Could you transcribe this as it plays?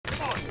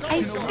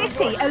A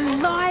city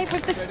alive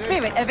with the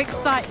spirit of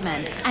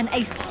excitement and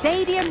a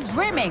stadium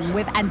brimming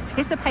with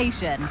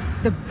anticipation.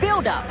 The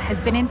build-up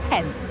has been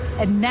intense,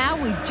 and now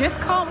we just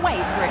can't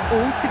wait for it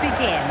all to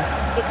begin.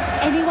 It's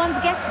anyone's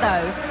guess,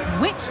 though,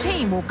 which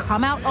team will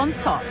come out on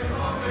top.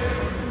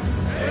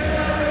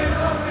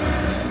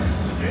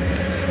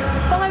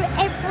 Follow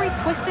every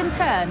twist and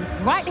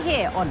turn right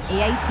here on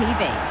EA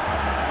TV.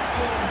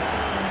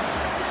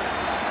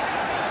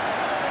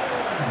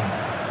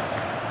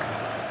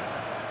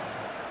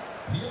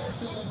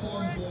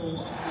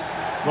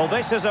 Well,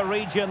 this is a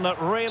region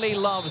that really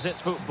loves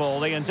its football,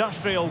 the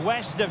industrial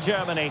west of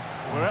Germany.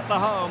 We're at the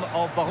home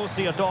of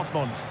Borussia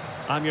Dortmund.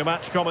 I'm your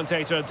match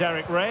commentator,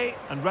 Derek Ray,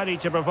 and ready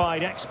to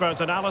provide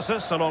expert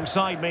analysis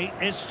alongside me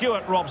is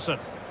Stuart Robson.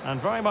 And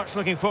very much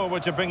looking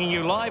forward to bringing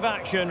you live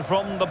action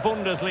from the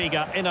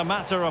Bundesliga in a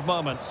matter of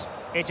moments.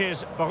 It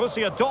is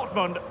Borussia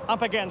Dortmund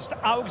up against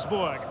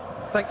Augsburg.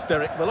 Thanks,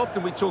 Derek. Well,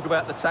 often we talk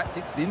about the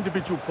tactics, the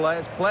individual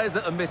players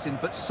that are missing,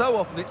 but so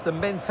often it's the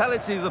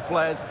mentality of the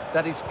players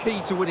that is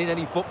key to winning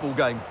any football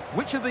game.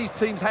 Which of these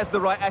teams has the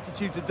right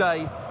attitude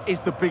today is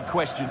the big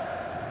question.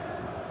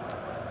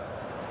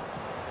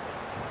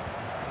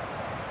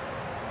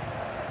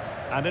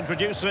 And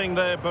introducing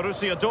the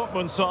Borussia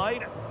Dortmund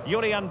side,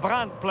 Julian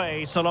Brandt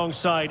plays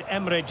alongside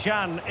Emre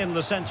Can in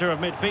the centre of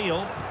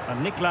midfield,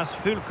 and Niklas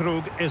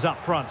Füllkrug is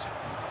up front.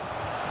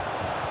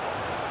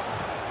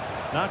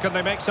 Now can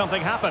they make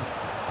something happen?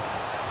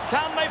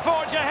 Can they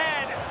forge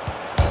ahead?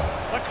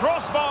 The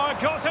crossbar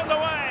got in the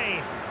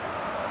way.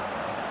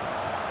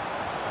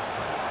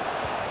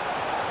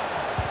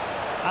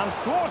 And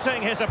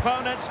thwarting his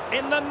opponent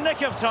in the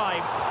nick of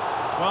time.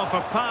 Well, for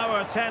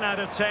power, 10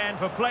 out of 10.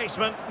 For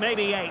placement,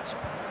 maybe 8.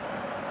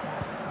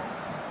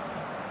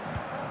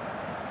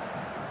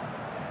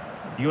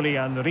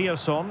 Julian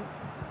Riosson.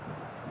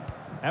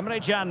 Emre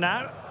Can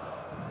now.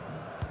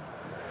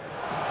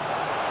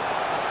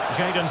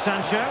 Jadon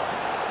Sancho.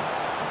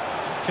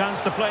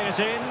 Chance to play it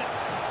in.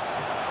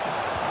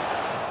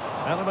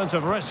 Element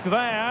of risk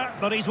there,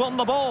 but he's won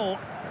the ball.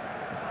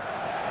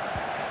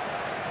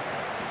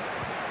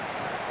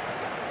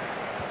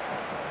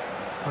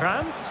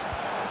 Brandt.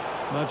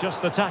 Well,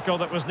 just the tackle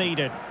that was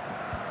needed.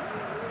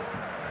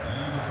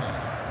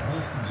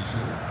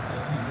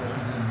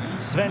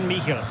 Sven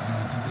Michel.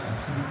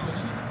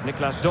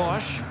 Niklas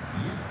Dorsch.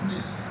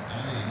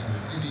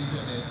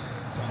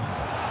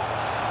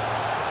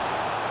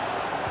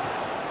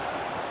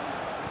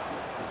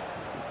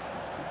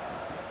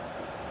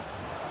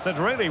 Did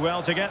really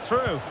well to get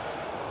through.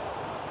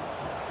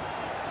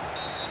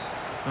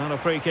 And a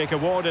free kick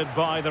awarded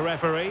by the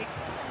referee.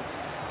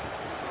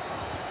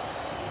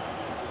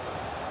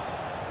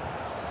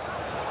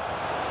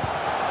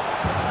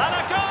 And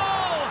a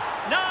goal!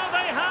 Now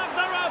they have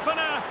their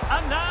opener,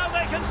 and now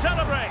they can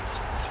celebrate.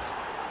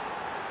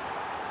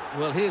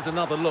 Well, here's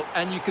another look,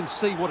 and you can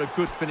see what a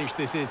good finish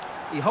this is.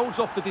 He holds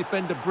off the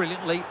defender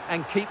brilliantly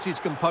and keeps his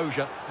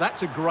composure.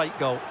 That's a great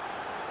goal.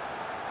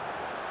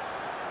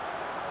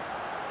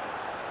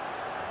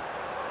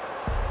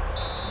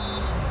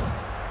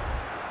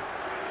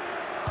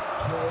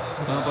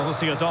 Well,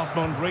 Borussia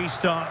Dortmund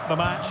restart the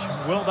match.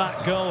 Will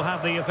that goal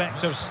have the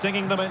effect of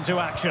stinging them into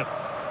action?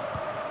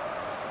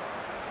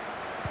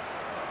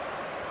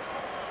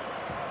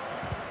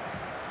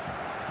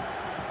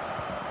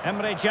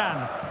 Emre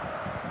Can.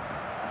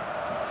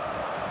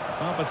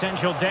 Well,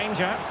 potential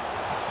danger.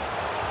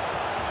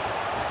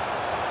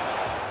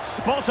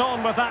 Spot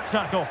on with that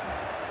tackle.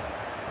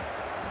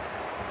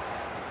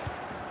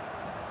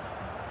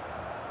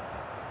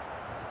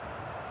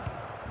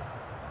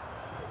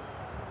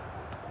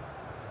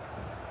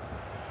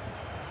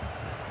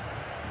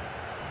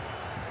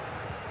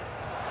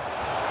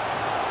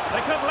 They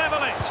could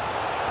level it.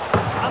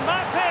 And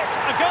that's it.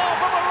 A goal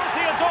for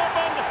Borussia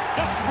Dortmund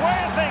to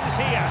square things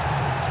here.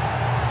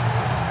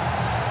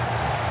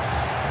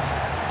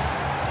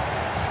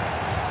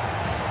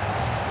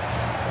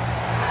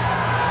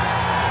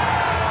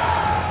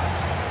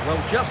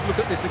 Well, just look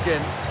at this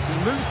again. He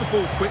moves the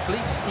ball quickly,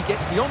 he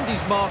gets beyond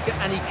his marker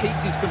and he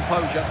keeps his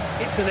composure.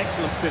 It's an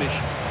excellent finish.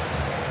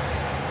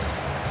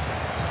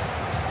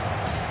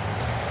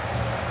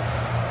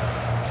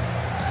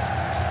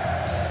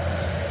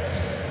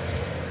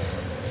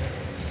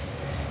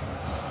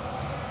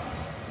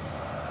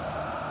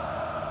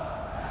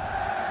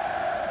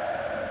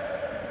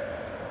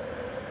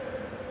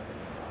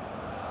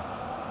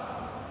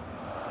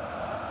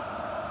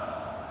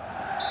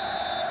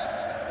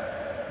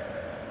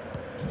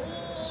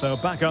 So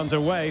back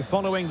underway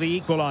following the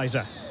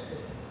equaliser.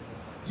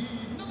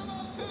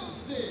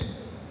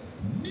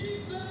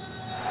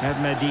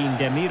 Edmedin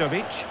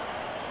Demirovic.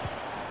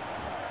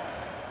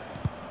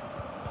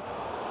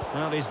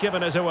 Well, he's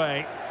given us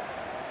away.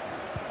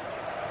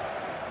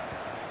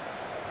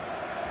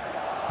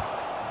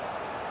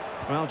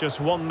 Well, just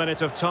 1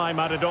 minute of time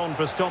added on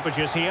for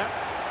stoppages here.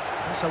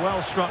 That's a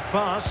well-struck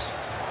pass.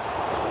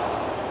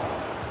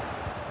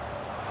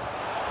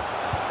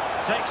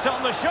 Takes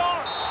on the shot.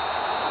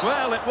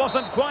 Well, it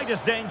wasn't quite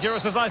as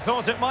dangerous as I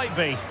thought it might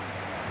be.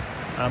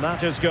 And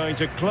that is going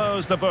to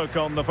close the book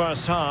on the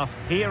first half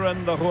here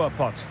in the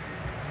Ruhrpott.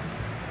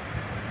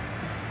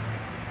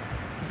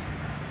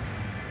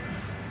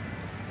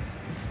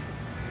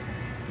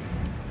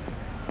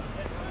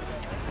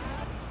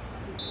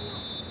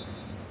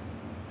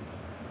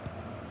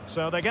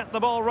 So they get the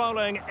ball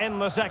rolling in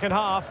the second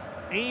half.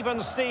 Even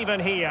Steven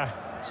here.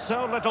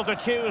 So little to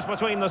choose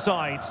between the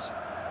sides.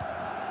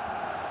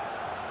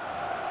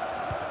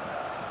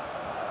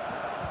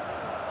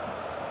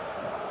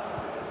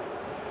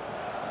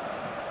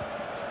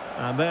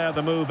 And there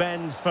the move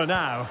ends for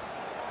now.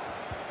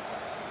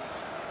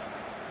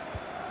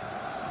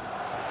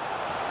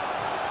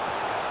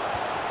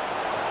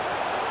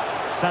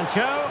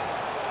 Sancho.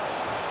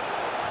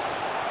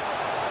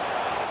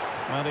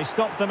 Well, he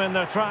stopped them in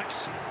their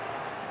tracks.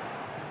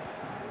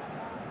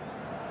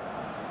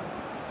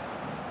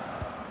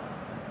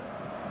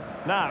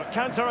 Now,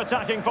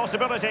 counter-attacking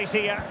possibilities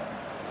here.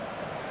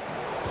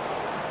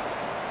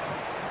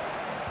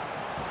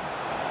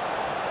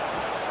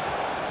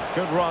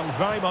 Good run,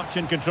 very much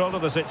in control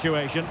of the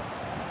situation.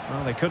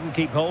 Well, they couldn't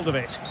keep hold of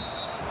it.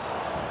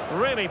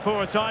 Really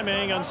poor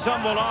timing, and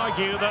some will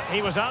argue that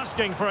he was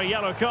asking for a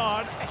yellow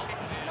card.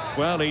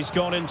 Well, he's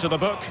gone into the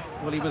book.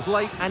 Well, he was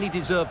late and he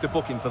deserved a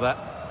booking for that.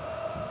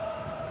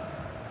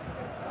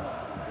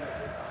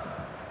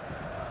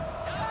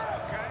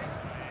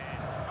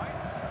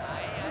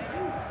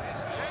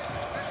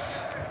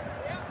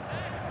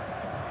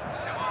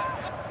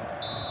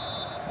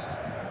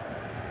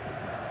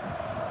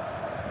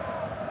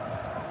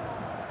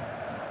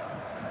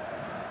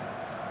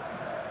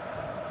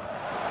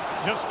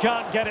 Just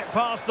can't get it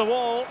past the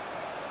wall.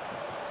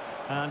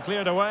 And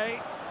cleared away.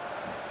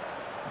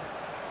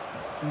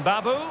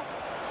 Babu.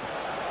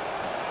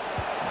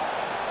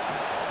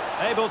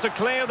 Able to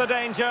clear the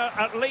danger,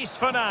 at least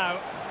for now.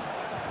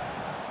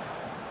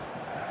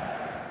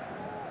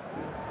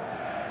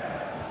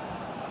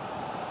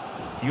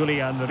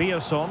 Julian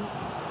Rierson.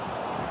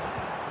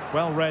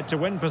 Well read to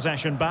win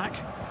possession back.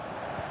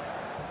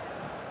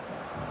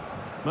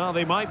 Well,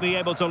 they might be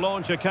able to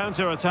launch a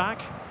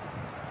counter-attack.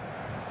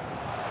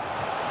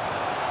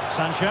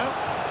 Sancho.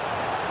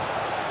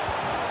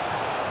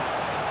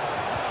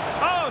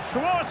 Oh,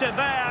 thwarted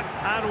there.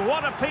 And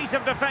what a piece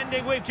of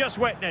defending we've just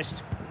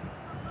witnessed.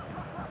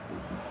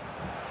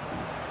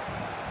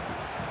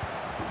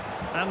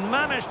 And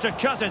managed to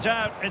cut it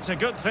out. It's a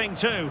good thing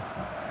too.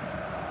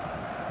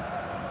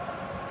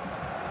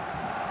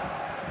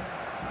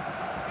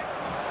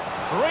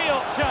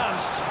 Real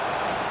chance.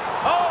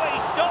 Oh, he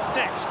stopped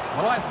it.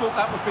 Well, I thought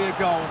that would be a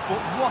goal, but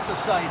what a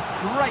save.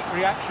 Great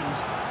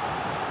reactions.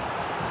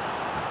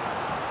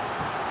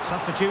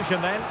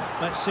 Substitution then.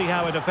 Let's see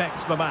how it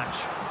affects the match.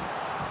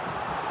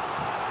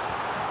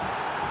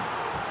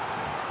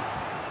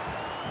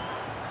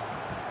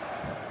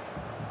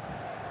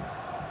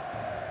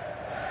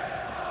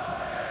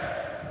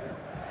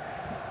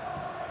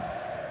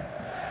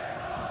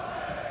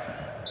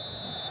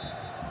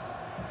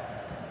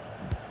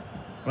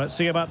 Let's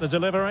see about the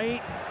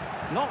delivery.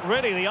 Not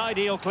really the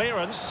ideal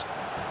clearance.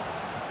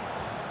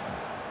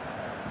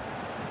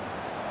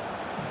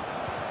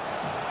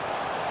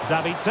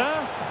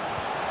 Zabitzer.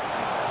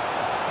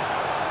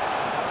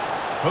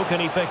 Who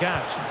can he pick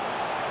out?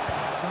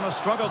 Gonna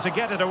struggle to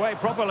get it away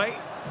properly.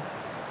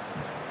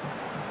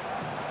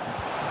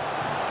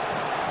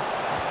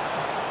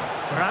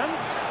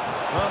 Brandt.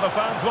 Well, the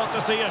fans want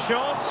to see a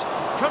shot.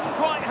 Couldn't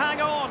quite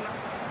hang on.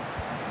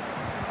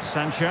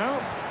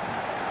 Sancho.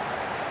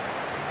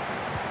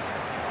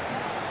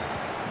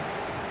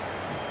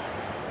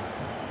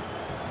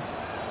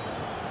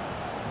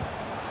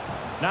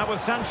 Now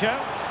with Sancho.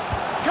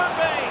 Could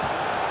be.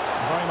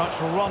 Very much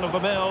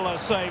run-of-the-mill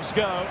as saves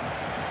go.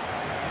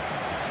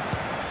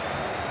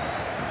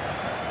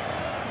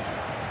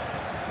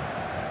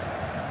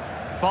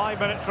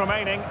 Five minutes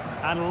remaining,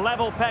 and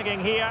level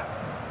pegging here.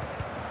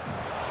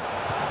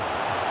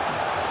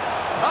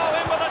 Oh,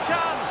 in with a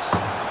chance!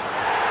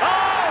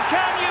 Oh,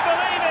 can you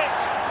believe it?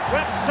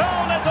 With so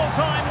little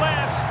time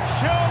left,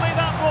 surely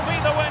that will be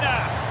the winner.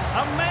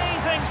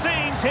 Amazing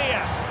scenes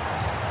here.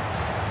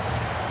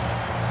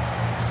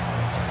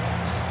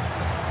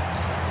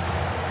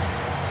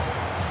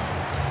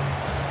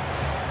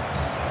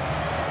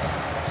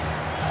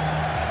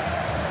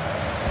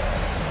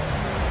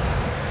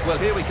 Well,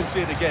 here we can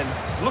see it again.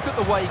 Look at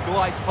the way he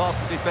glides past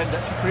the defender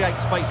to create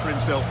space for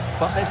himself.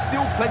 But there's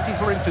still plenty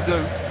for him to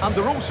do.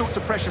 Under all sorts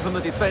of pressure from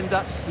the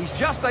defender, he's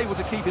just able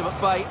to keep him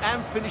at bay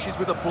and finishes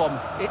with aplomb.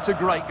 It's a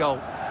great goal.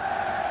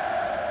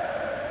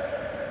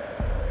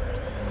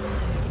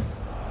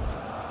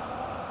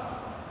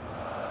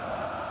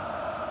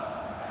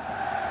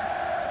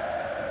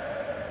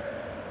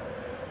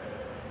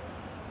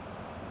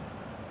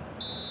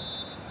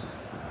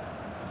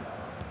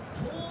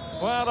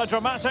 Well, a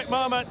dramatic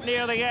moment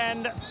near the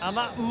end, and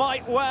that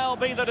might well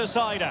be the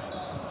decider.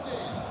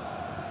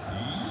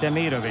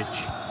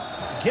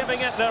 Demirovic giving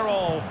it their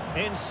all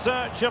in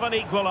search of an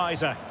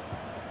equaliser.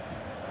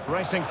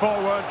 Racing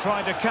forward,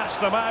 trying to catch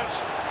them out.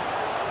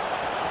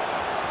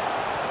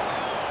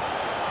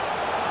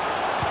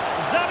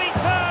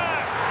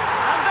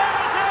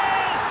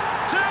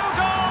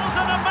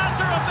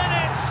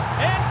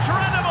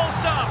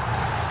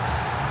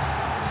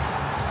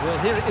 Well,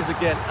 here it is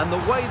again, and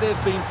the way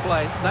they've been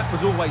playing, that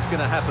was always going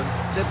to happen.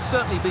 They've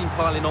certainly been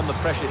piling on the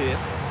pressure here.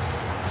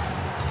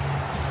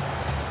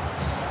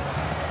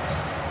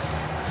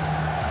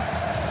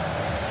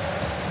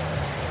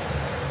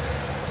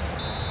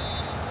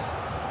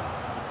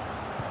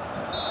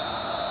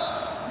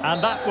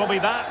 And that will be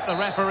that. The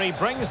referee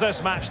brings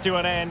this match to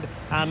an end,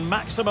 and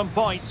maximum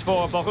points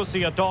for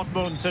Borussia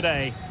Dortmund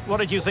today. What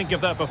did you think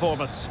of their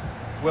performance?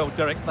 Well,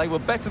 Derek, they were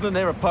better than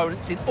their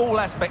opponents in all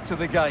aspects of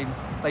the game.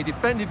 They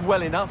defended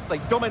well enough, they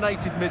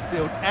dominated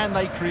midfield, and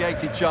they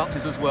created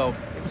chances as well.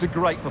 It was a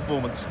great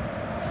performance.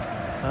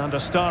 And a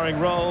starring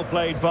role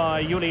played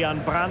by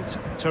Julian Brandt.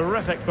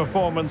 Terrific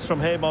performance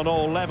from him on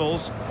all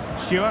levels.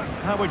 Stuart,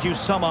 how would you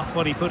sum up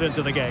what he put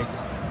into the game?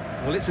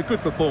 Well, it's a good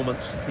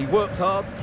performance. He worked hard,